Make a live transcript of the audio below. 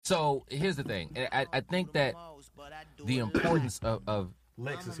So here's the thing. I think that the importance of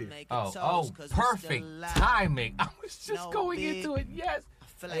Lex is here. Perfect timing. I was just going into it. Yes.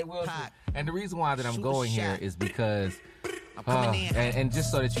 Hey, Wilson. And the reason why that I'm going here is because, and just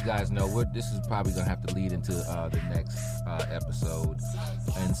so that you guys know, this is probably going to have to lead into the next episode.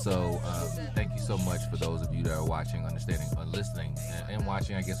 And so thank you so much for those of you that are watching, understanding, listening, and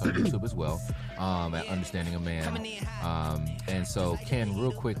watching, I guess, on YouTube as well, at Understanding a Man. And so, Ken,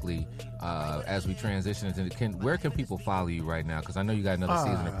 real quickly, as we transition into Ken, where can people follow you right now? Because I know you got another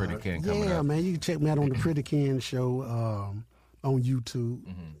season of Pretty Ken coming up. Yeah, man, you can check me out on the Pretty Ken Show on YouTube.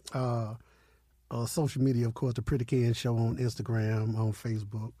 Social media, of course, the Pretty Ken Show on Instagram, on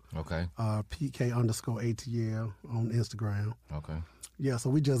Facebook. Okay. PK_ATL on Instagram. Okay. Yeah, so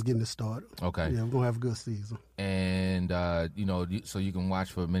we just getting it started. Okay. Yeah, we're going to have a good season. And, so you can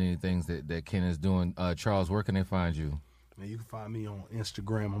watch for many things that Ken is doing. Charles, where can they find you? Man, you can find me on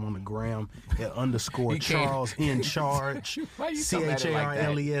Instagram. I'm on the gram at _Charles in charge. CHARLESEN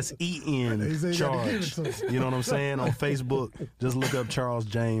charge. You know what I'm saying? On Facebook, just look up Charles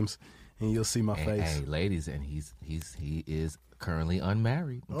James and you'll see my face. Hey, ladies, and he is currently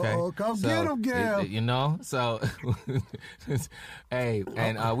unmarried. Okay, come get him, girl. So hey,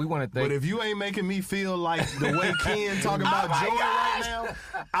 and we want to thank. But if you ain't making me feel like the way Ken talking about joy right now,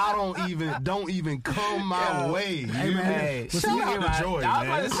 I don't even come my way. Hey, shout out to Joy, man.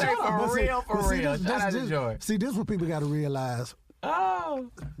 I was about to say for real. Shout out to Joy. See, this is what people got to realize. Oh.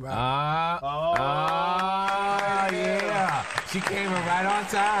 Right. Yeah. She came in right on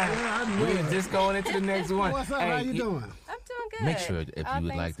time. Yeah, We're just going into the next one. What's up? How you doing? I'm doing good. Make sure if you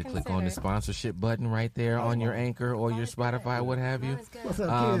would like to click on the sponsorship button right there on your Anchor or your Spotify, what have you. What's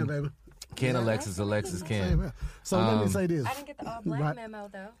up, Ken, baby? Ken, Alexis, Ken. So let me say this. I didn't get the all black memo,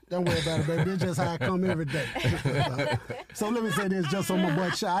 though. Don't worry about it, baby. It's just how I come every day. So let me say this just so my boy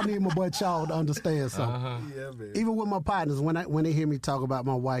Child. I need my boy Child to understand something. Yeah, man. Even with my partners, when they hear me talk about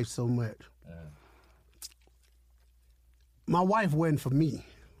my wife so much, my wife wasn't for me,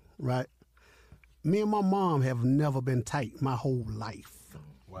 right? Me and my mom have never been tight my whole life.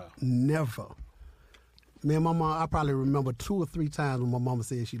 Wow. Never. Me and my mom, I probably remember 2 or 3 times when my mama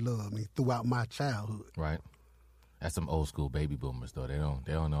said she loved me throughout my childhood. Right. That's some old school baby boomers though. They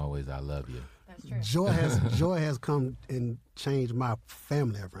don't always I love you. That's true. Joy has come and changed my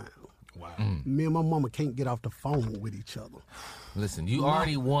family around. Wow. Me and my mama can't get off the phone with each other. Listen, you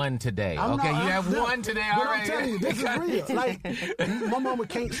already won today. You have won today but already. I'm telling you, this is real. Like, my mama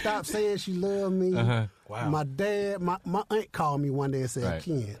can't stop saying she loved me. Wow. My dad, my aunt called me one day and said, Right.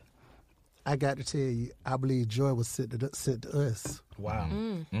 Ken, I got to tell you, I believe Joy was sent to us Wow.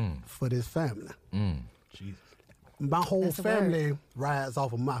 for this family. Jesus. My whole That's a family rides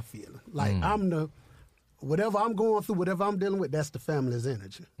off of my feeling. Like, whatever I'm going through, whatever I'm dealing with, that's the family's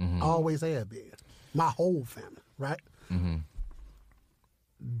energy. Always have been. My whole family, right?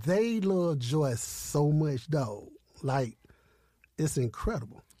 They love Joy so much, though. Like, it's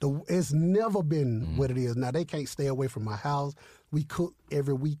incredible. It's never been what it is now. They can't stay away from my house. We cook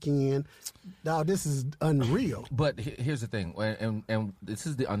every weekend. Now, this is unreal. But here's the thing, and this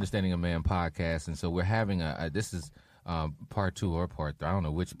is the Understanding a Man podcast, and so we're having this is part 2 or part 3. I don't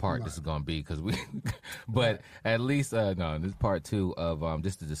know which part this is going to be because we, but at least no, this is part 2 of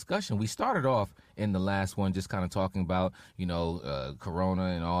just the discussion. We started off in the last one just kind of talking about Corona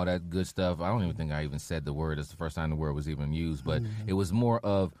and all that good stuff. I don't even think I even said the word. It's the first time the word was even used, but it was more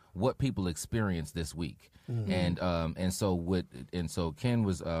of what people experienced this week. And so Ken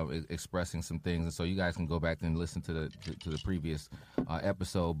was expressing some things, and so you guys can go back and listen to the previous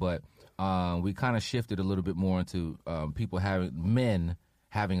episode. But we kind of shifted a little bit more into men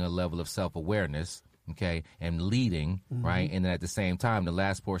having a level of self-awareness, okay, and leading, right? And then at the same time, the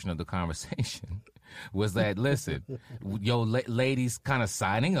last portion of the conversation was that listen, ladies kind of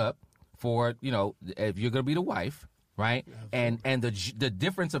signing up for if you're gonna be the wife. Right, and the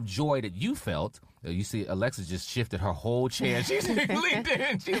difference of joy that you felt. You see, Alexis just shifted her whole chair. She's leaned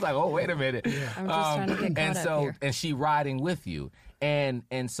in. She's like, "Oh, wait a minute." I'm just trying to get caught up here. And she riding with you, and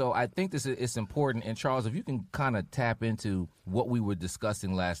so I think it's important. And Charles, if you can kind of tap into what we were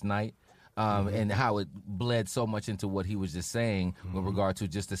discussing last night. And how it bled so much into what he was just saying with regard to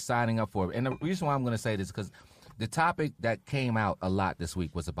just the signing up for it. And the reason why I'm going to say this is because the topic that came out a lot this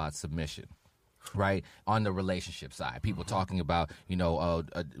week was about submission. Right, on the relationship side, people talking about,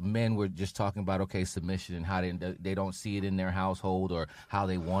 men were just talking about, submission and how they don't see it in their household or how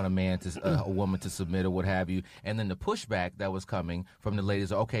they want a woman to submit or what have you. And then the pushback that was coming from the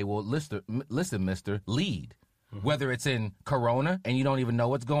ladies, okay, well, listen, mister, lead. whether it's in Corona and you don't even know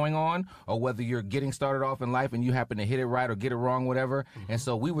what's going on, or whether you're getting started off in life and you happen to hit it right or get it wrong, whatever. And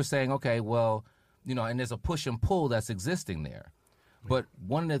so we were saying, okay, well, and there's a push and pull that's existing there. But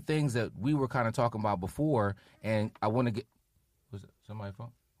one of the things that we were kind of talking about before, and I want to get, was it somebody's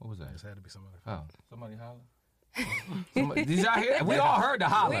phone? What was that? It had to be somebody. Oh, somebody hollered? Did y'all hear that? We all heard the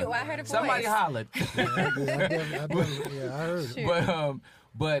holler. I heard a voice. Somebody hollered. I heard it.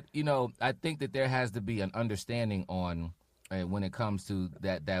 But I think that there has to be an understanding on when it comes to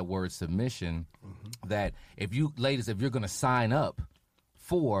that word submission, that if you're going to sign up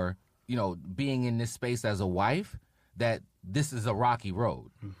for being in this space as a wife, that this is a rocky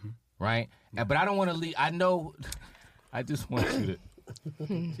road, right? But I don't want to leave. I know. I just want you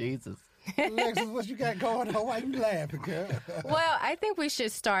to, Jesus. Alexis, what you got going on? Why you laughing, girl? Well, I think we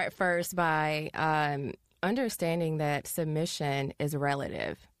should start first by understanding that submission is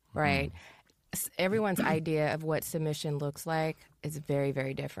relative, right? Everyone's idea of what submission looks like is very,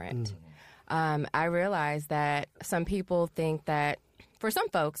 very different. I realize that some people think that, for some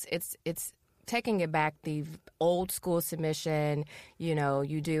folks, it's taking it back, the old school submission,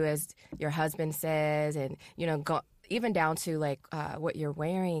 you do as your husband says, and, even down to like what you're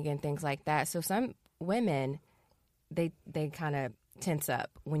wearing and things like that. So some women, they kind of tense up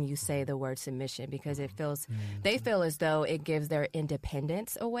when you say the word submission, because it feels they feel as though it gives their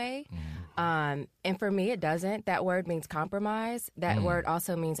independence away. And for me, it doesn't. That word means compromise. That word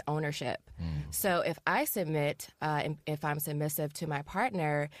also means ownership. So if I submit, if I'm submissive to my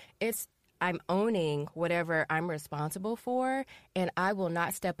partner, I'm owning whatever I'm responsible for, and I will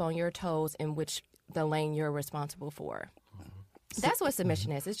not step on your toes in which the lane you're responsible for. That's what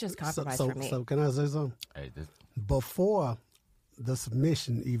submission is. It's just compromise for me. So can I say something? Before the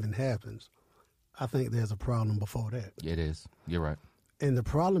submission even happens, I think there's a problem before that. It is. You're right. And the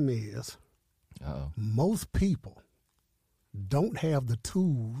problem is, most people don't have the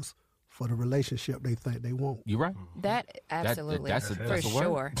tools for the relationship they think they want. You're right. That absolutely, that's for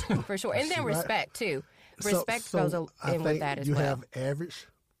sure, for sure. And then respect too. Respect goes in with that as well. You have average,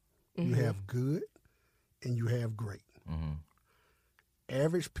 you have good, and you have great.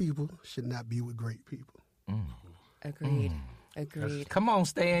 Average people should not be with great people. Agreed. Come on,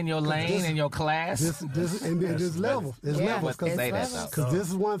 stay in your lane, in your class. And then there's levels. There's levels. Because this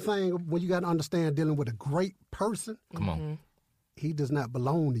is one thing when you got to understand, dealing with a great person. Come on. He does not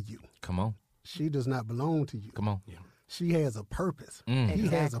belong to you. Come on. She does not belong to you. Come on. Yeah. She has a purpose. He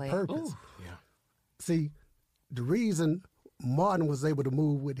has a purpose. Yeah. See, the reason Martin was able to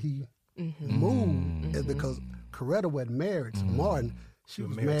move what he moved is because Coretta wasn't married to Martin. She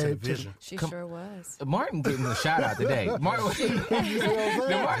was married to Vision. She sure was. Martin getting a shout out today. Martin's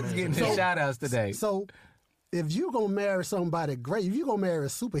getting his shout outs today. So if you're going to marry somebody great, if you're going to marry a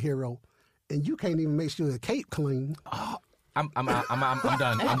superhero and you can't even make sure the cape clean. I'm done.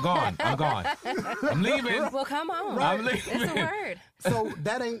 I'm gone. I'm leaving. Well, come on. Right. I'm leaving. It's a word. So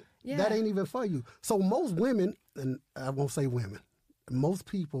that ain't even for you. So most women, and I won't say women, most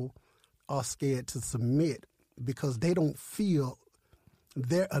people are scared to submit because they don't feel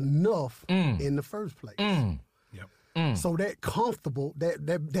they're enough in the first place. So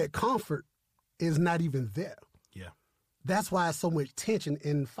that comfort is not even there. Yeah. That's why it's so much tension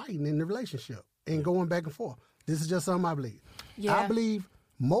and fighting in the relationship and going back and forth. This is just something I believe. Yeah. I believe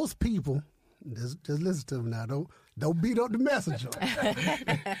most people, just listen to me now, don't beat up the messenger.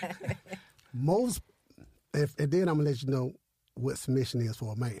 And then I'm going to let you know what submission is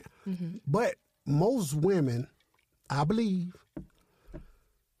for a man. But most women, I believe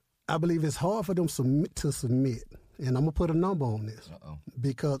it's hard for them to submit. And I'm going to put a number on this.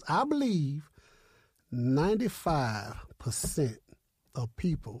 Because I believe 95% of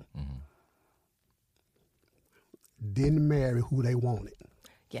people didn't marry who they wanted.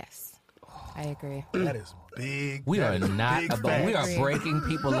 Yes, I agree. That is big. We are not about. We are breaking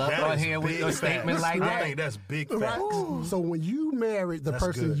people up on here with your statement like that. I think that's big facts. So when you married the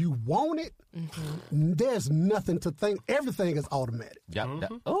person you wanted, there's nothing to think. Everything is automatic.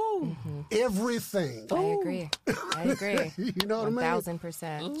 Everything. I agree. You know what I mean?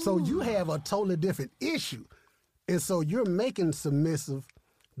 1,000%. So you have a totally different issue, and so you're making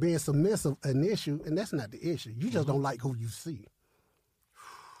being submissive an issue, and that's not the issue. You just don't like who you see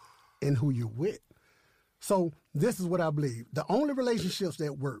and who you're with. So this is what I believe. The only relationships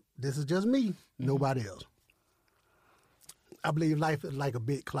that work, this is just me, nobody else. I believe life is like a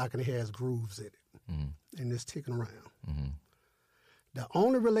big clock and it has grooves in it, and it's ticking around. The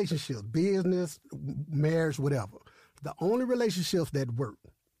only relationships, business, marriage, whatever, the only relationships that work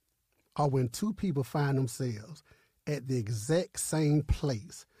are when two people find themselves at the exact same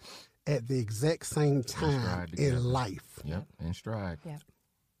place at the exact same time stride together. in life. Yep, in stride. Yeah.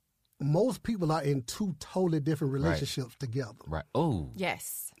 Most people are in two totally different relationships together. Right. Oh.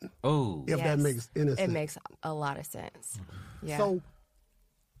 Yes. Oh. If that Yes. makes any It sense. makes a lot of sense. Yeah. So,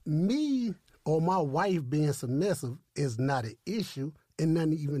 me or my wife being submissive is not an issue and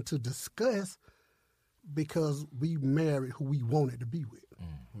nothing even to discuss because we married who we wanted to be with.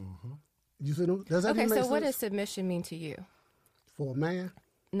 You see, does that okay, even make so sense? what does submission mean to you? For a man?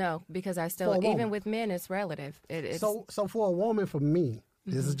 No, because I For a still, woman. even with men, it's relative. It's So for a woman, for me,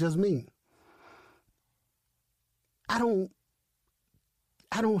 this is just me. I don't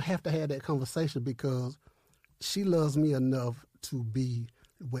have to have that conversation because she loves me enough to be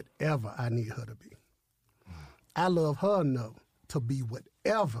whatever I need her to be. I love her enough to be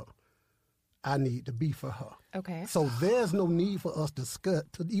whatever I need to be for her. okay. So there's no need for us to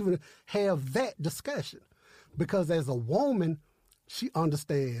even have that discussion because as a woman, she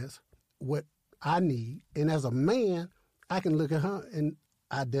understands what I need. And as a man, I can look at her and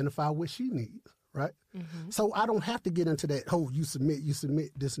identify what she needs, right? So I don't have to get into that, oh, you submit,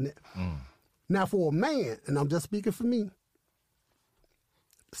 this and that. Now, for a man, and I'm just speaking for me,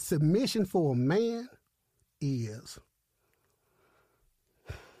 submission for a man is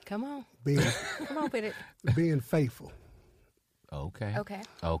Come on. being, Come on with it. being faithful. Okay. Okay.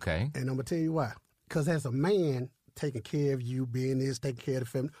 Okay. And I'm going to tell you why. Because as a man, taking care of you, being this, taking care of the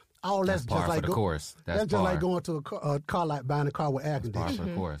family, all that's par just for like the course. That's just like par. going to a car lot, buying a car with air Par conditioning. for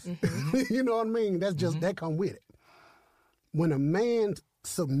the course. You know what I mean? That's just that come with it. When a man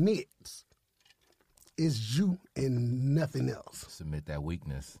submits, it's you and nothing else. Submit that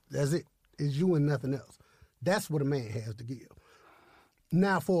weakness. That's it. It's you and nothing else. That's what a man has to give.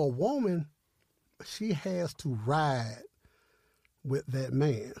 Now, for a woman, she has to ride with that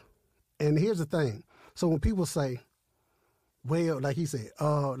man. And here's the thing. So when people say, well, like he said,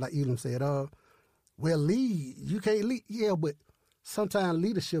 like Elam said, well, lead. You can't lead. Yeah, but sometimes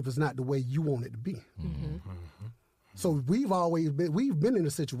leadership is not the way you want it to be. So we've been in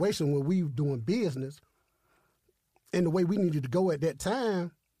a situation where we were doing business and the way we needed to go at that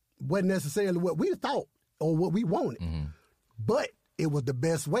time wasn't necessarily what we thought or what we wanted. But it was the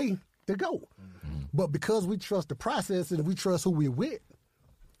best way to go. But because we trust the process and we trust who we're with,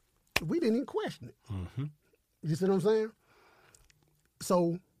 we didn't even question it. You see what I'm saying?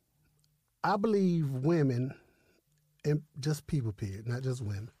 So I believe women, and just people, period, not just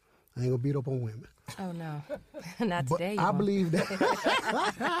women. I ain't gonna beat up on women. Oh, no. Not But today. I won't. believe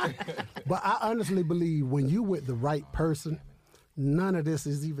that. But I honestly believe when you with the right person, none of this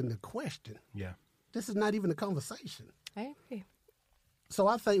is even the question. Yeah. This is not even a conversation. I agree. So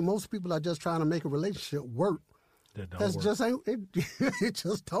I think most people are just trying to make a relationship work. That don't That's work. just ain't it. It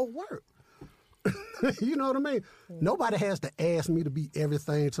just don't work. You know what I mean? Nobody has to ask me to be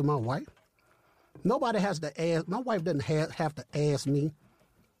everything to my wife. Nobody has to ask. My wife doesn't have to ask me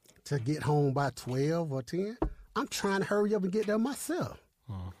to get home by 12 or 10. I'm trying to hurry up and get there myself.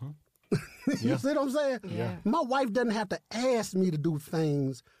 You see what I'm saying? Yeah. My wife doesn't have to ask me to do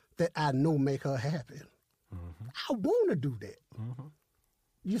things that I know make her happy. I want to do that.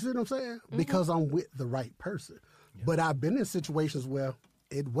 You see what I'm saying? Because I'm with the right person. But I've been in situations where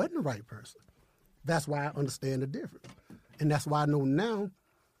it wasn't the right person. That's why I understand the difference. And that's why I know now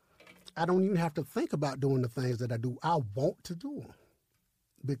I don't even have to think about doing the things that I do. I want to do them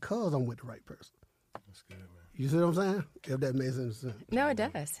because I'm with the right person. That's good, man. You see what I'm saying? If that makes any sense. No, it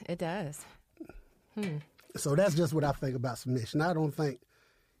does. It does. So that's just what I think about submission. I don't think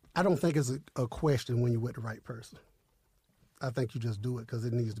it's a question when you're with the right person. I think you just do it because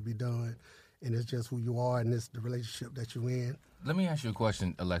it needs to be done, and it's just who you are, and it's the relationship that you're in. Let me ask you a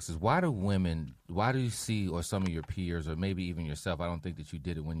question, Alexis. Why do you see, or some of your peers, or maybe even yourself, I don't think that you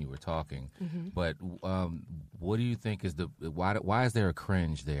did it when you were talking, but what do you think is why is there a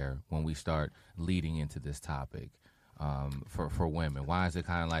cringe there when we start leading into this topic for women? Why is it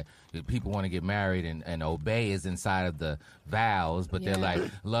kind of like people want to get married and obey is inside of the vows, but they're Yeah.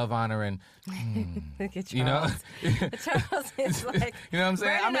 like love, honor, and Look at Charles. you know? Charles is like, You know what I'm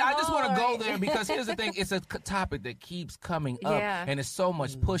saying? I burning mean, a I just want to hole, go right? there because here's the thing. It's a topic that keeps coming up, Yeah. and it's so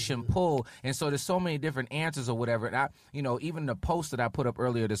much push and pull, and so there's so many different answers or whatever. And even the post that I put up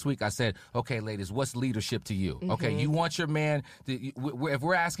earlier this week, I said, okay, ladies, what's leadership to you? Okay, you want your man, if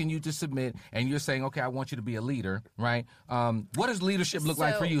we're asking you to submit, and you're saying, okay, I want you to be a leader, right? What does leadership look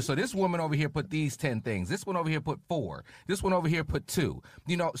like for you? So this woman over here put these 10 things. This one over here put 4. This one over here put 2.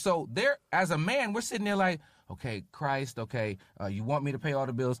 So there, as a man, we're sitting there like, okay, Christ, okay, you want me to pay all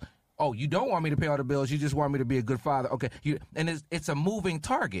the bills. Oh, you don't want me to pay all the bills. You just want me to be a good father. Okay, and it's a moving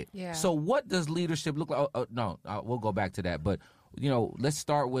target. Yeah. So what does leadership look like? We'll go back to that. But let's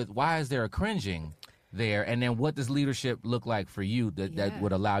start with why is there a cringing there, and then what does leadership look like for you that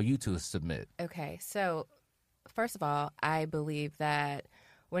would allow you to submit? Okay, so first of all, I believe that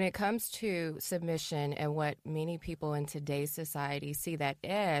when it comes to submission and what many people in today's society see that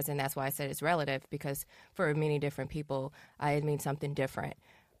as, and that's why I said it's relative, because for many different people, it means something different.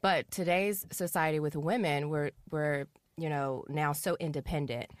 But today's society with women, we're now so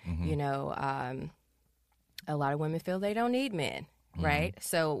independent. Mm-hmm. A lot of women feel they don't need men, right? Mm-hmm.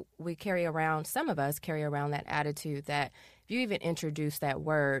 So some of us carry around that attitude that if you even introduce that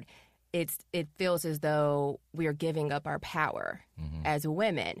word, it feels as though we are giving up our power as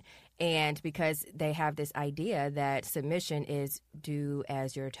women. And because they have this idea that submission is do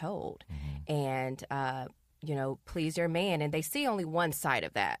as you're told and, please your man. And they see only one side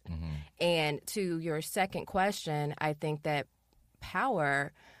of that. Mm-hmm. And to your second question, I think that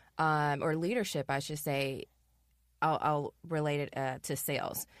power or leadership, I should say, I'll relate it to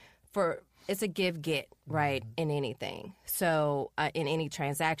sales. It's a give-get, right, in anything. So in any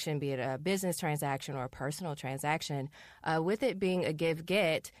transaction, be it a business transaction or a personal transaction, with it being a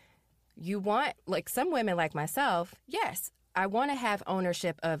give-get, you want, like some women like myself, yes, I want to have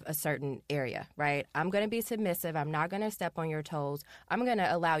ownership of a certain area, right? I'm going to be submissive. I'm not going to step on your toes. I'm going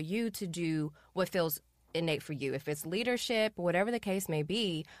to allow you to do what feels innate for you. If it's leadership, whatever the case may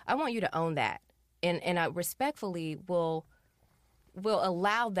be, I want you to own that. And I respectfully will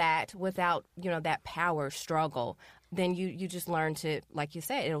allow that without, that power struggle. Then you just learn to, like you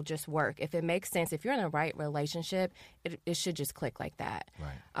said, it'll just work. If it makes sense, if you're in the right relationship, it should just click like that.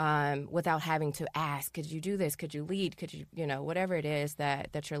 Right. Without having to ask, could you do this? Could you lead? Could you, whatever it is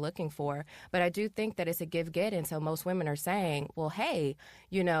that you're looking for. But I do think that it's a give-get. And so most women are saying, well, hey,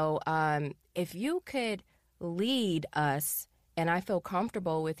 if you could lead us and I feel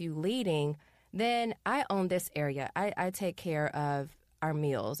comfortable with you leading, then I own this area. I take care of our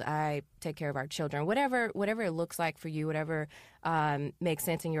meals. I take care of our children. Whatever it looks like for you, whatever makes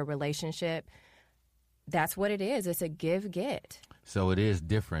sense in your relationship, that's what it is. It's a give-get. So it is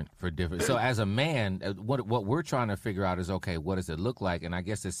different for different. So as a man, what we're trying to figure out is, okay, what does it look like? And I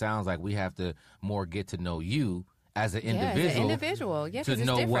guess it sounds like we have to more get to know you as an individual. As an individual, yes, to it's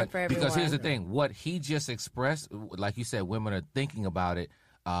know different what, for everyone. because here's the thing, what he just expressed, like you said, women are thinking about it,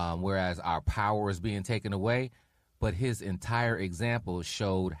 whereas our power is being taken away. But his entire example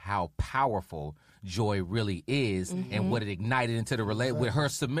showed how powerful Joy really is and what it ignited into the relationship. With her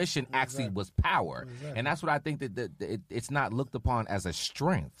submission actually was power. And that's what I think that it's not looked upon as a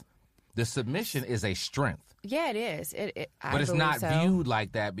strength. The submission is a strength. Yeah, it is. But it's not viewed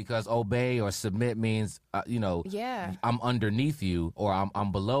like that, because obey or submit means, I'm underneath you or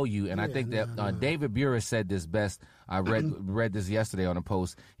I'm below you. And I think that David Burris said this best. I read this yesterday on a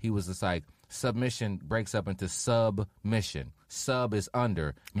post. He was just like, submission breaks up into submission. Sub is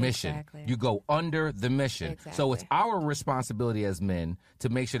under, mission. Exactly. You go under the mission. Exactly. So it's our responsibility as men to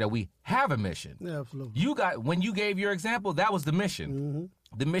make sure that we have a mission. Yeah, absolutely. When you gave your example, that was the mission.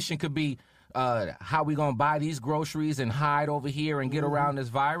 Mm-hmm. The mission could be how we going to buy these groceries and hide over here and get around this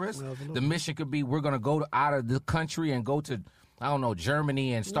virus. Absolutely. The mission could be we're going to go out of the country and go to, I don't know,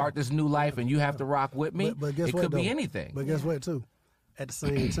 Germany and start this new life, and you have to rock with me. But guess it what, could be anything. But guess what, too? At the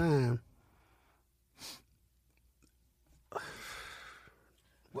same time,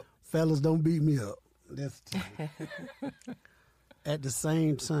 fellas, don't beat me up. That's at the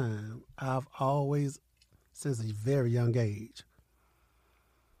same time, I've always, since a very young age,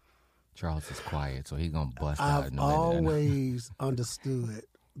 Charles is quiet, so he's going to bust out. I've always understood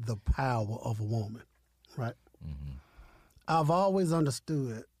the power of a woman, right? Mm-hmm. I've always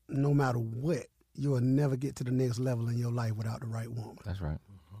understood no matter what, you will never get to the next level in your life without the right woman. That's right.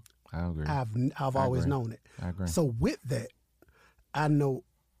 I agree. I've always known it. I agree. So with that, I know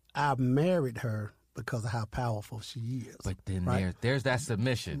I married her because of how powerful she is. But then there's that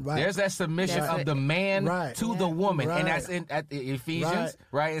submission. Right. There's that submission of the man to the woman. Right. And that's at the Ephesians,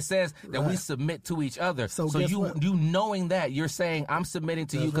 right? It says that we submit to each other. So you knowing that, you're saying, I'm submitting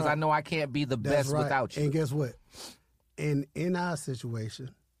to you because I know I can't be the best without you. And guess what? In our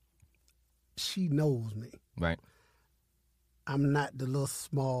situation, she knows me. Right. I'm not the little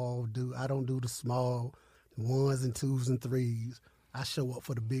small dude. I don't do the small ones and twos and threes. I show up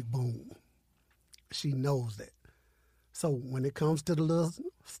for the big boom. She knows that. So when it comes to the little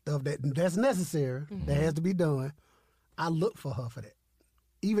stuff that's necessary, that has to be done, I look for her for that.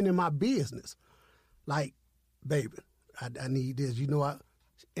 Even in my business. Like, baby, I need this.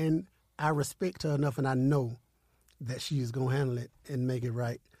 And I respect her enough, and I know that she is going to handle it and make it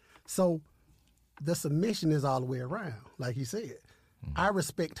right. So the submission is all the way around, like he said. I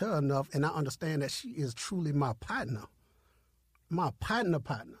respect her enough, and I understand that she is truly my partner. my partner.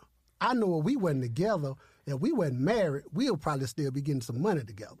 I know if we wasn't together, if we wasn't married, we'll probably still be getting some money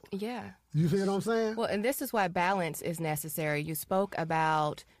together. Yeah. You feel what I'm saying? Well, and this is why balance is necessary. You spoke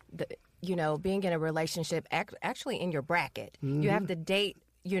about being in a relationship actually in your bracket. You have to date,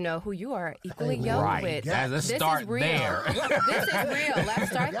 who you are equally yoked with. Let's start there. This is real. Let's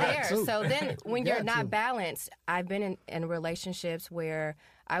start there. to. So then when Got you're not to. balanced, I've been in relationships where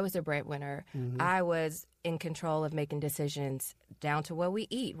I was a breadwinner. I was in control of making decisions down to what we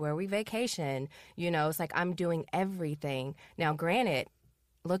eat, where we vacation. It's like I'm doing everything. Now, granted,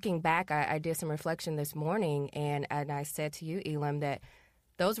 looking back, I did some reflection this morning, and I said to you, Elam, that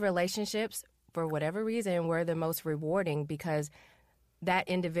those relationships, for whatever reason, were the most rewarding because that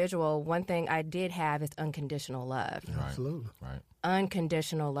individual, one thing I did have is unconditional love. Right. Absolutely. Right.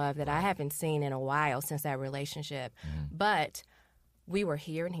 Unconditional love that I haven't seen in a while since that relationship. But we were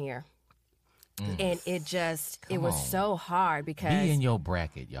here and here. And it was on. so hard because Be in your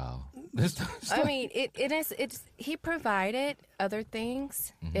bracket, y'all. I mean, it's he provided other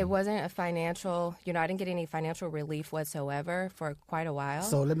things. It wasn't a financial, I didn't get any financial relief whatsoever for quite a while.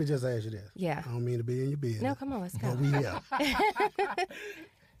 So let me just ask you this. Yeah. I don't mean to be in your business. No, come on, let's go. But we here.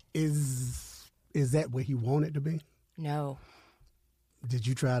 Is that what he wanted to be? No, Did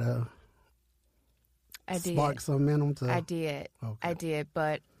you try to I did. spark some in him? I did. Okay. I did,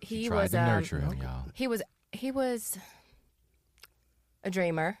 but he Tried was to nurture him, y'all. he was a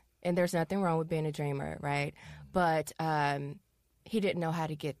dreamer, and there's nothing wrong with being a dreamer, right? But he didn't know how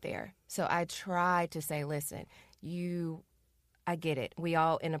to get there. So I tried to say, listen, I get it. We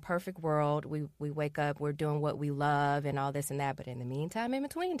all, in a perfect world, we wake up, we're doing what we love and all this and that. But in the meantime, in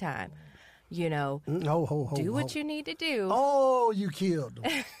between time, do what you need to do. Oh, you killed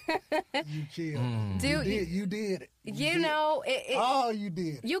him. You killed him. You did it. You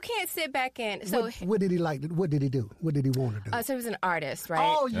did. You can't sit back and so. What did he like? What did he do? What did he want to do? So he was an artist, right?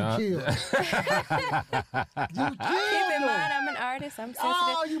 Oh, you killed him. You killed Keep in him. mind, I'm an artist. I'm sensitive.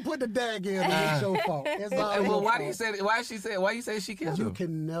 Oh, you put the dag in. It's your fault. It's all Well, your why fault. you say she killed You him?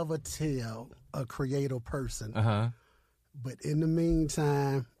 can never tell a creative person, Uh-huh. but in the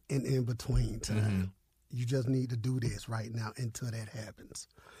meantime and in between time, you just need to do this right now until that happens.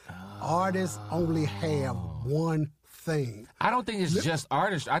 Artists only have one thing. I don't think it's just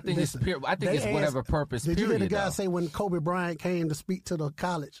artists. I think Listen, it's pure. I think they it's whatever asked- purpose. Did you hear the guy though. say when Kobe Bryant came to speak to the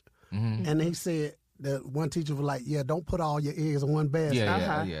college, and he said that one teacher was like, "Yeah, don't put all your eggs in one basket."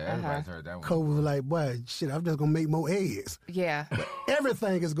 Yeah. Everybody's heard that one. Kobe was like, "Boy, shit, I'm just gonna make more eggs. Yeah.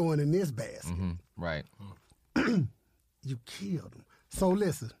 Everything is going in this basket." Right. You killed him. So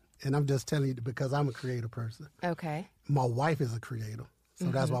listen, and I'm just telling you because I'm a creative person. Okay. My wife is a creator, so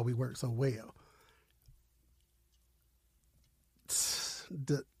that's why we work so well.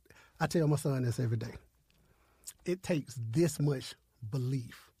 I tell my son this every day. It takes this much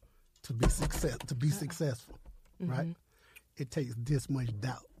belief to be successful, right? It takes this much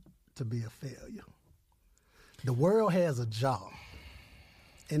doubt to be a failure. The world has a job,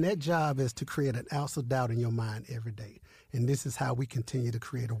 and that job is to create an ounce of doubt in your mind every day. And this is how we continue to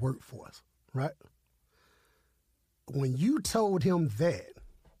create a workforce, right? When you told him that,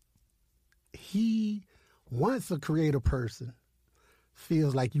 once a creative person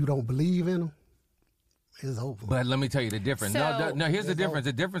feels like you don't believe in him, it's over. But let me tell you the difference. So- No. Here's the difference.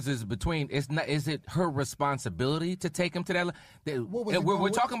 The difference is between Is it her responsibility to take him to that? What was he We're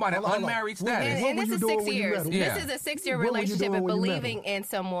doing? talking about an Hold on. unmarried What- status. what And were this you is doing 6 when you years. met him? Yeah. This is a 6-year What were you relationship doing of when you met believing in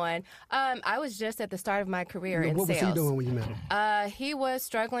someone. I was just at the start of my career in What was sales. he doing when you met him? He was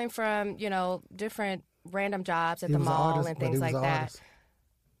struggling from, different random jobs at He the was an mall artist, and but he things was like an that.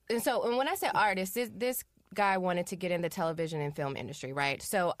 artist. And when I say artist, this guy wanted to get in the television and film industry, right?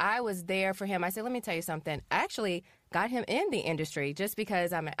 So I was there for him. I said, let me tell you something. I actually got him in the industry just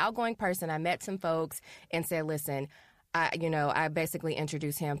because I'm an outgoing person. I met some folks and said, listen, I basically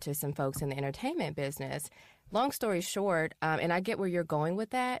introduced him to some folks in the entertainment business. Long story short, and I get where you're going with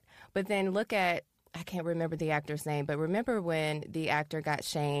that, but then look at, I can't remember the actor's name, but remember when the actor got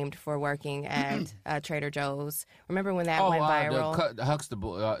shamed for working at Trader Joe's? Remember when that went viral?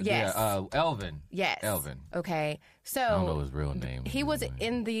 Huxtable. Yes. Yeah, Elvin. Yes. Elvin. Okay. So I don't know his real name. he was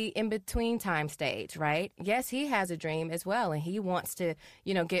in the in-between time stage, right? Yes, he has a dream as well, and he wants to,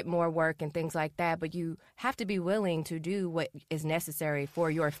 get more work and things like that, but you have to be willing to do what is necessary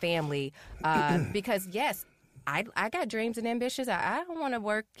for your family because, yes, I got dreams and ambitions. I don't want to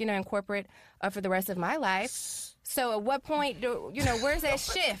work, in corporate for the rest of my life. So at what point where's that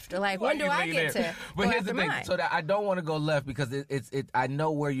shift? Like, when do I get to But go here's the after thing. mine? So that I don't want to go left because I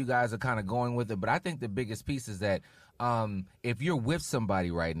know where you guys are kind of going with it, but I think the biggest piece is that if you're with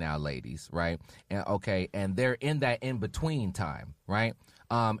somebody right now, ladies, right, and they're in that in-between time, right,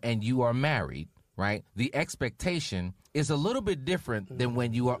 and you are married, right, the expectation is a little bit different than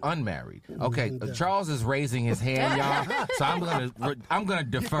when you are unmarried. Okay, Charles is raising his hand, y'all, so I'm gonna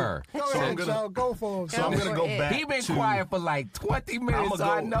defer. Go for him. So I'm gonna go back. He been to, quiet for like 20 minutes, so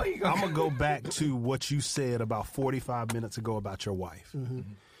I know he gonna. I'm gonna go back to what you said about 45 minutes ago about your wife.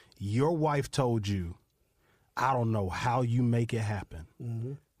 Your wife told you, I don't know how you make it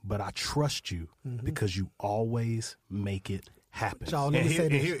happen, but I trust you because you always make it happen. Y'all, let me say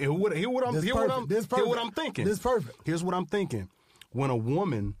this. Hear what I'm thinking. This is perfect. Here's what I'm thinking. When a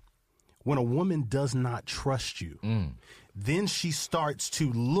woman does not trust you, then she starts to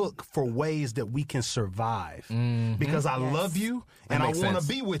look for ways that we can survive. Because I love you and I want to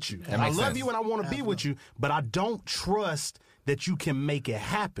be with you. I love you and I want to be with you, but I don't trust that you can make it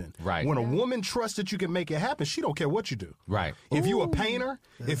happen. Right. When a woman trusts that you can make it happen, she don't care what you do. Right. If you a painter,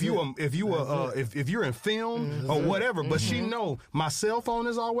 if you're in film or whatever, but she know my cell phone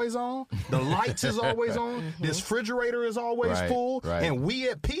is always on, the lights is always on, this refrigerator is always full, and we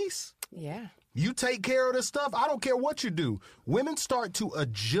at peace. Yeah. You take care of this stuff. I don't care what you do. Women start to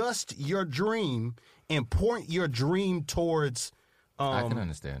adjust your dream and point your dream towards. I can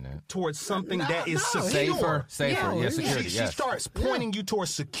understand that. Towards something that is secure. Safer. Yeah, security. She starts pointing you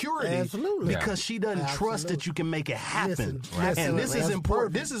towards security. Absolutely. Because she doesn't trust that you can make it happen. Listen, and this is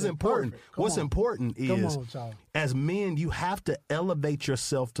important. This is important. What's important is, as men, you have to elevate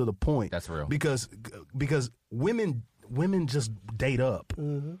yourself to the point. That's real. Because women just date up.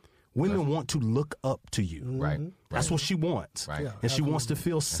 Women want to look up to you. Right. That's what she wants. Right. And she wants to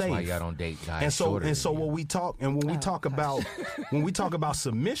feel safe. That's why y'all don't date guys. And so when we talk about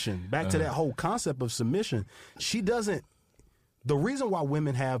submission, back to that whole concept of submission, she doesn't. The reason why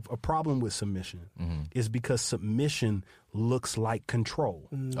women have a problem with submission is because submission looks like control.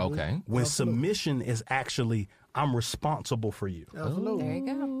 Okay. When submission is actually, I'm responsible for you. Absolutely. There you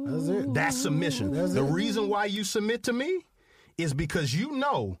go. That's it. That's submission. The reason why you submit to me is because you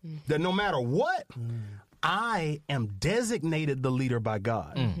know that no matter what, I am designated the leader by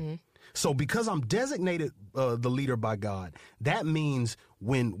God. So because I'm designated the leader by God, that means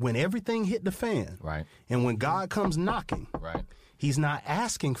when everything hit the fan, Right. and when God comes knocking, Right. He's not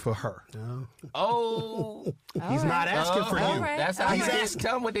asking for her. Oh. He's not asking for you. right. That's how He's he did. asking.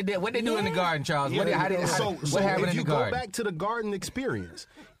 Tell them what they did. What they do in the garden, Charles. What So happened if in you the go garden? back to the garden experience,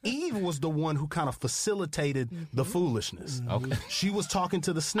 Eve was the one who kind of facilitated the foolishness. Okay. She was talking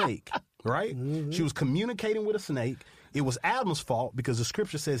to the snake, right? She was communicating with a snake. It was Adam's fault because the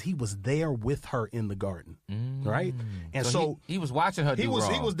scripture says he was there with her in the garden, right? And so he was watching her do he was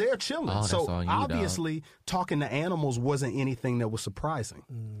wrong. there chilling. Oh, that's so on you, dog. obviously talking to animals wasn't anything that was surprising.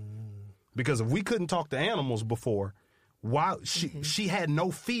 Because if we couldn't talk to animals before, why she had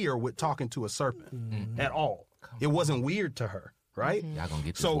no fear with talking to a serpent at all. It wasn't weird to her, right? Y'all gonna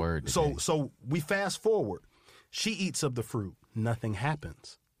get this word today. So we fast forward. She eats of the fruit. Nothing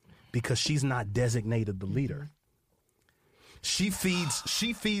happens because she's not designated the leader. She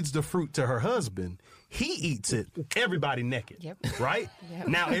feeds the fruit to her husband. He eats it. Everybody naked, right?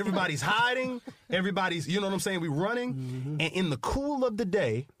 Now everybody's hiding. Everybody's, you know what I'm saying? We running, and in the cool of the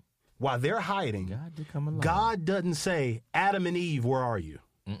day, while they're hiding, God did come along. God doesn't say, Adam and Eve, where are you?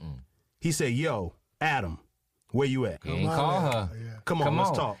 He said, yo, Adam, where you at? He ain't call her. Come on,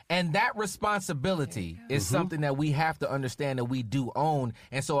 let's talk. And that responsibility is something that we have to understand that we do own.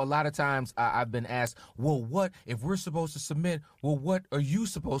 And so a lot of times I've been asked, well, what if we're supposed to submit? Well, what are you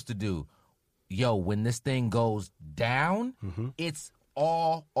supposed to do? Yo, when this thing goes down, it's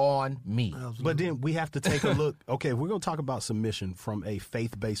all on me. But then we have to take a look. Okay, we're going to talk about submission from a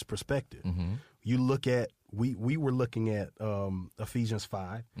faith-based perspective. You look at, we were looking at Ephesians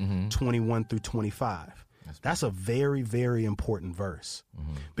 5, 21 through 25. That's a very, very important verse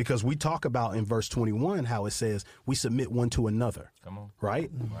because we talk about in verse 21 how it says we submit one to another. Come on.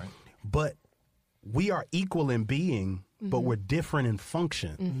 Right? But we are equal in being, but we're different in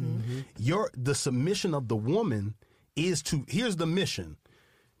function. The submission of the woman is to, here's the mission.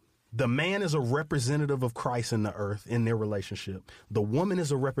 The man is a representative of Christ in the earth in their relationship. The woman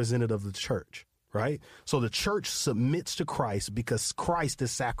is a representative of the church, right? So the church submits to Christ because Christ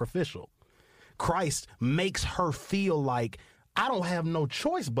is sacrificial. Christ makes her feel like, I don't have no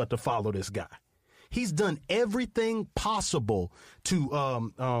choice but to follow this guy. He's done everything possible to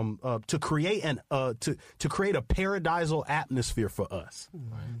create to create a paradisal atmosphere for us,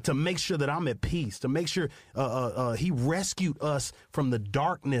 to make sure that I'm at peace, to make sure he rescued us from the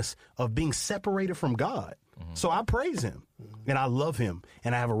darkness of being separated from God. So I praise him and I love him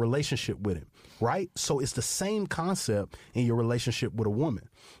and I have a relationship with him, right? So it's the same concept in your relationship with a woman.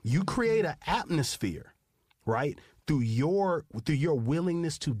 You create an atmosphere, right? Through your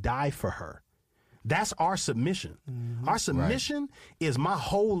willingness to die for her. That's our submission. Our submission is my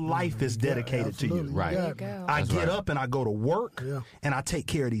whole life is dedicated to you. Right. There you go. I That's get right. up and I go to work and I take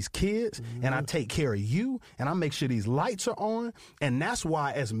care of these kids and I take care of you and I make sure these lights are on. And that's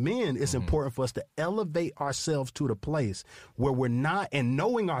why as men, it's important for us to elevate ourselves to the place where we're not, and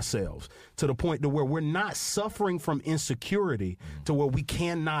knowing ourselves to the point to where we're not suffering from insecurity to where we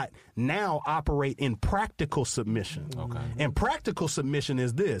cannot now operate in practical submission. Okay. And practical submission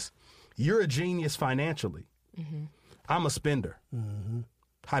is this. You're a genius financially. I'm a spender,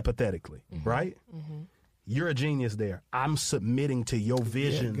 hypothetically, right? You're a genius there. I'm submitting to your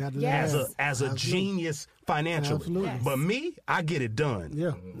vision gotta Yes. let as a genius financially. Absolutely. Yes. But me, I get it done.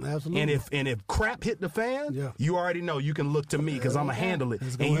 Yeah, absolutely. And if crap hit the fan, Yeah. you already know you can look to me because I'm gonna handle it,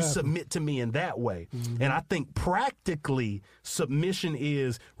 It's and gonna you happen. submit to me in that way. And I think practically submission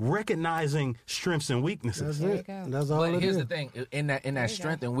is recognizing strengths and weaknesses. That's There it. you go. That's all But it here's is. the thing: in that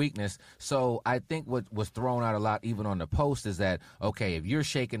strength and weakness. So I think what was thrown out a lot, even on the post, is that okay, if you're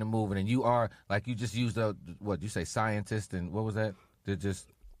shaking and moving, and you are like you just used what you say, scientist, and what was that?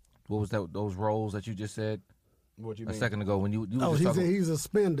 What was that? Those roles that you just said What you a second ago when you were just talking. He's a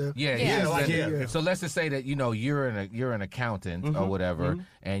spender. Yeah, Yeah. like, yeah. yeah. So let's just say that you're an accountant or whatever,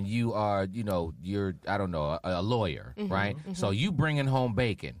 and you are you're I don't know a lawyer, right? So you bringing home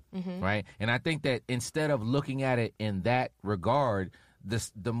bacon, right? And I think that instead of looking at it in that regard,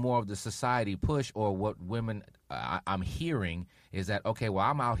 the more of the society push or what women I'm hearing is that okay, well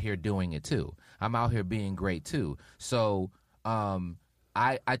I'm out here doing it too. I'm out here being great too. So.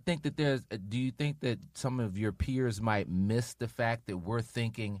 I think that do you think that some of your peers might miss the fact that we're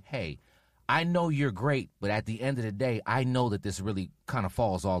thinking, hey, I know you're great, but at the end of the day, I know that this really kind of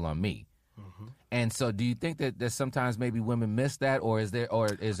falls all on me. And so do you think that sometimes maybe women miss that, or is there I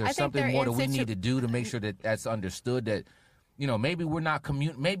think something they're more in that we need to do to make sure that that's understood that, maybe we're not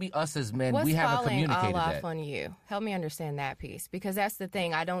maybe us as men, What's we haven't falling communicated all off that. on you? Help me understand that piece, because that's the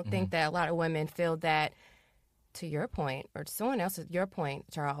thing. I don't think that a lot of women feel that, to your point, or to someone else's, your point,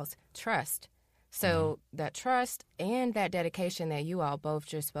 Charles, trust. So that trust and that dedication that you all both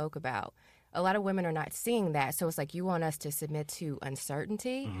just spoke about, a lot of women are not seeing that. So it's like, you want us to submit to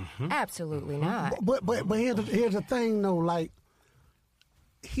uncertainty? Absolutely not. But here's the thing though, like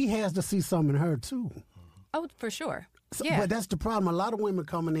he has to see something in her too. Oh, for sure. So, Yeah. But that's the problem. A lot of women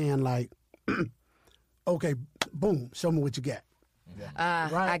coming in like, okay, boom, show me what you got.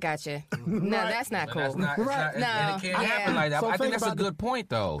 I got you. No, that's not cool. That's not, it's Right. not, and it can't No. happen like that. So I think think that's a about good point,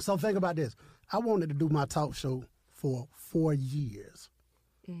 though. So think about this. I wanted to do my talk show for 4 years.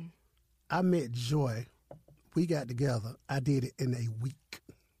 I met Joy. We got together. I did it in a week.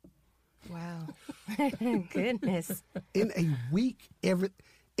 Wow. Goodness. In a week,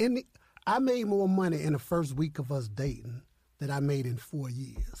 I made more money in the first week of us dating than I made in 4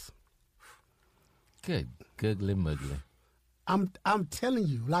 years. Good. Googly muggly. I'm telling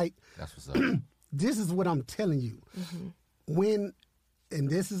you, like, That's what's up. this is what I'm telling you. And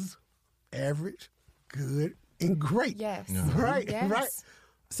this is average, good, and great. Yes. Right, Yes. right.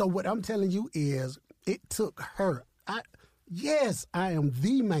 So what I'm telling you is it took her. Yes, I am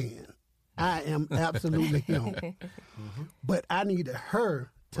the man. I am absolutely him. But I needed her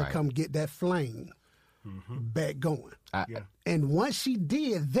to Right. come get that flame back going. Yeah. And once she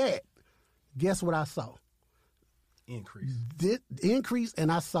did that, guess what I saw? Increase. The increase, and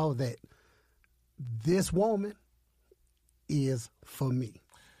I saw that this woman is for me.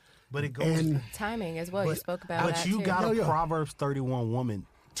 But it goes. And Timing as well. You spoke about But that you too. got a Yeah. Proverbs 31 woman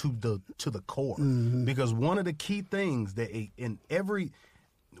to the core, because one of the key things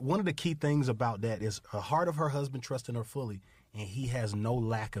one of the key things about that is the heart of her husband trusting her fully, and he has no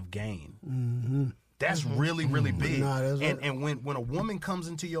lack of gain. That's really, really big. Nah, that's and when a woman comes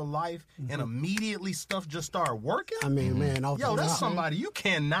into your life and immediately stuff just start working, I mean, man, off yo, the that's top, somebody you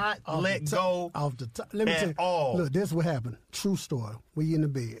cannot let go. off the top. Let me at tell you. all. Look, this is what happened. True story. We in the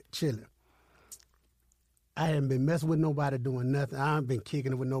bed chilling. I hadn't been messing with nobody, doing nothing. I haven't been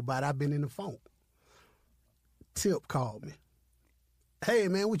kicking it with nobody. I've been in the phone. Tip called me. Hey,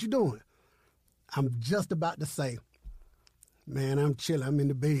 man, what you doing? I'm just about to say, man, I'm chilling. I'm in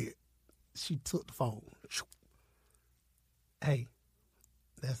the bed. She took the phone. Hey,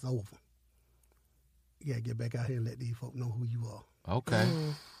 that's over. You gotta get back out here and let these folk know who you are. Okay.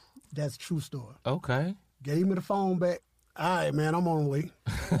 That's a true story. Okay. Gave me the phone back. All right, man, I'm on the way.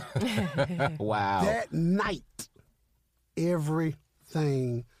 Wow. That night,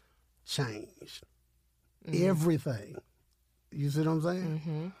 everything changed. Everything. You see what I'm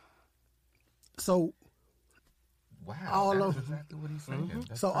saying? So, Wow. all That's of- exactly what he's saying.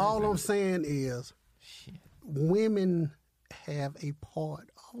 That's so all crazy. I'm saying is, women have a part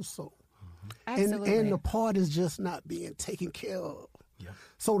also. Absolutely. And the part is just not being taken care of. Yeah.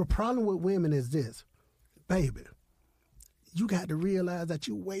 So the problem with women is this, baby, you got to realize that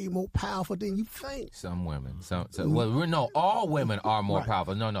you're way more powerful than you think. Some women. Well, all women are more Right.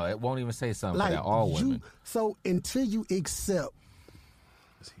 powerful. No, it won't even say something for Like that. All you, women. so until you accept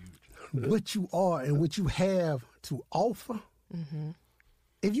That's huge. what you are and what you have to offer,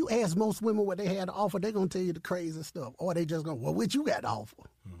 if you ask most women what they had to offer, they're gonna tell you the crazy stuff, or they just gonna, well, what you got to offer,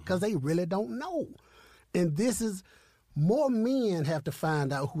 because they really don't know. And this is more men have to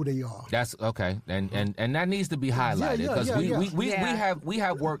find out who they are. That's okay, and that needs to be highlighted because yeah. we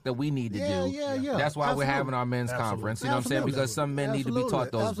have work that we need to Yeah, do. yeah. That's why we're Absolutely. having our men's conference. You know what I'm saying? Absolutely. Because some men need to be taught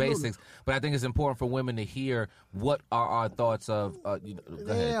Absolutely. those Absolutely. basics. But I think it's important for women to hear what are our thoughts of. Go ahead.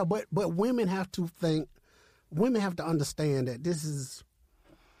 Yeah, but women have to think. Women have to understand that this is.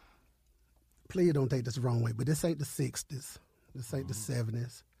 Please don't take this the wrong way, but this ain't the 60s. This ain't the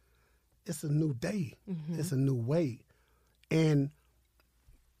 70s. It's a new day. It's a new way. And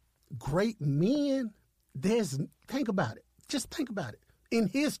great men, think about it. Just think about it. In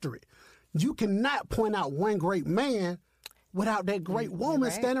history, you cannot point out one great man without that great woman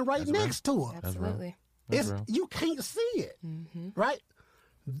right. standing right next to her. Absolutely. You can't see it, right?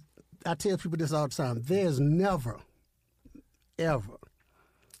 I tell people this all the time. There's never, ever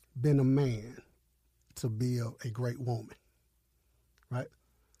been a man to be a great woman, right?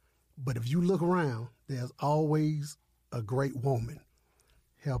 But if you look around, there's always a great woman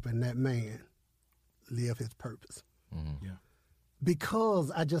helping that man live his purpose. Yeah. Because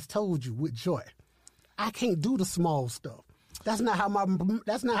I just told you with Joy, I can't do the small stuff. That's not how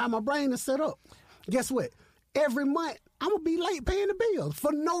my brain is set up. Guess what? Every month I'm gonna be late paying the bills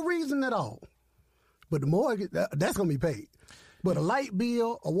for no reason at all. But the mortgage, that's gonna be paid. But a light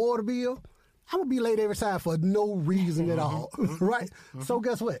bill, a water bill, I'm gonna be late every time for no reason at all, right? So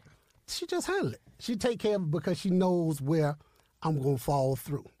guess what? She just handle it. She take care of it because she knows where I'm gonna fall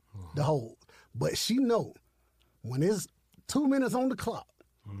through the hole. But she know when it's 2 minutes on the clock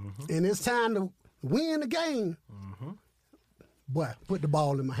and it's time to win the game, boy, put the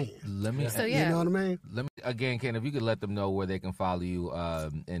ball in my hand. Let me. So, You yeah. know what I mean? Let me again, Ken. If you could let them know where they can follow you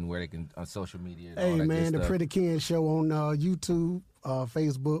and where they can on social media. And all Hey that man, good the stuff. Pretty Ken Show on YouTube,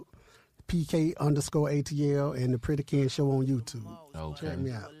 Facebook, PK_ATL, and the Pretty Ken Show on YouTube. Okay. Check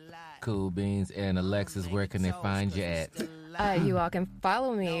me out. Cool Beans and Alexis. Where can they find you at? You all can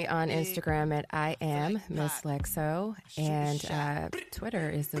follow me on Instagram at I am Miss Lexo, and Twitter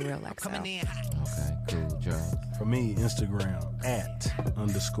is The Real Lexo. Okay, cool, Charles. For me, Instagram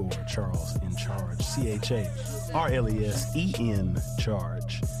 @_Charles in Charge, CHARLESEN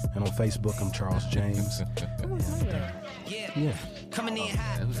Charge, and on Facebook I'm Charles James. Yeah, Coming in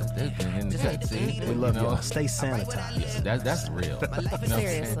hot. They've been in the cut, see? we love You know, y'all. Stay sanitized. That's real. You know what I'm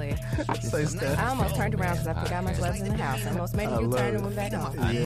saying? Seriously. I almost turned around because I forgot my gloves in the house. I almost made a U-turn and went back home.